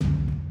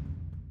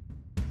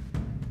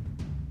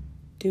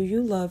Do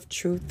you love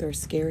truth or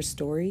scare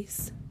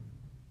stories?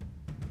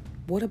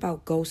 What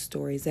about ghost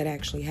stories that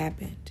actually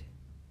happened?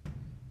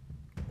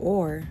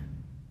 Or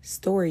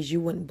stories you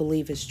wouldn't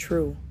believe is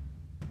true?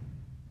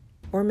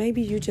 Or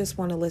maybe you just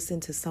want to listen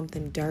to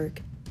something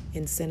dark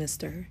and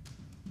sinister.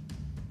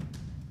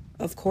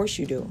 Of course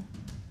you do.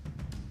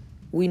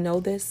 We know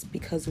this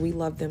because we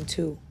love them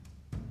too.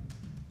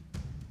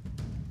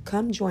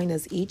 Come join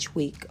us each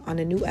week on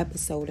a new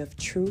episode of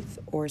Truth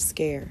or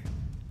Scare.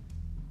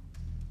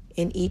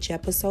 In each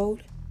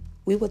episode,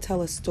 we will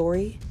tell a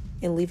story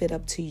and leave it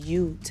up to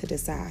you to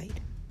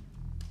decide.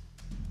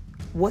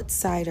 What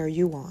side are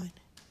you on?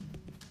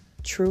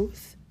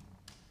 Truth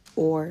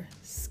or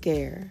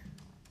scare?